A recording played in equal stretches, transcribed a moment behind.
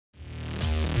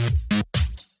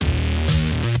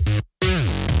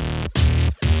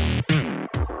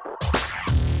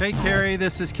Hey Carrie,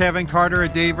 this is Kevin Carter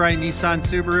at Dave Wright Nissan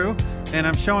Subaru, and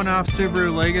I'm showing off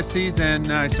Subaru Legacys,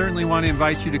 and I certainly want to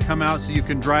invite you to come out so you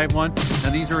can drive one.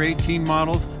 Now these are 18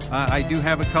 models. I do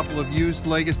have a couple of used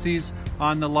Legacys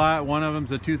on the lot. One of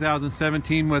them's a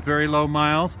 2017 with very low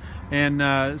miles,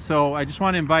 and so I just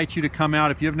want to invite you to come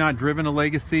out. If you have not driven a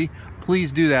Legacy,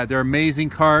 please do that. They're amazing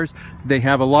cars. They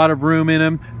have a lot of room in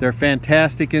them. They're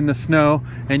fantastic in the snow,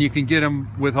 and you can get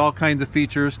them with all kinds of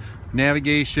features: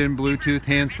 navigation, Bluetooth,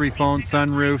 hands-free phone,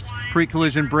 sunroofs,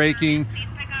 pre-collision braking,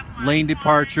 lane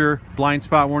departure, blind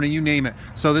spot warning, you name it.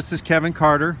 So this is Kevin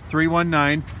Carter,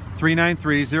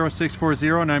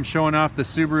 319-393-0640, and I'm showing off the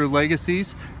Subaru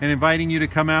Legacys and inviting you to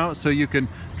come out so you can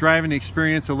drive and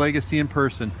experience a Legacy in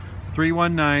person.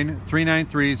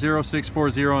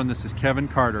 319-393-0640, and this is Kevin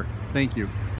Carter. Thank you.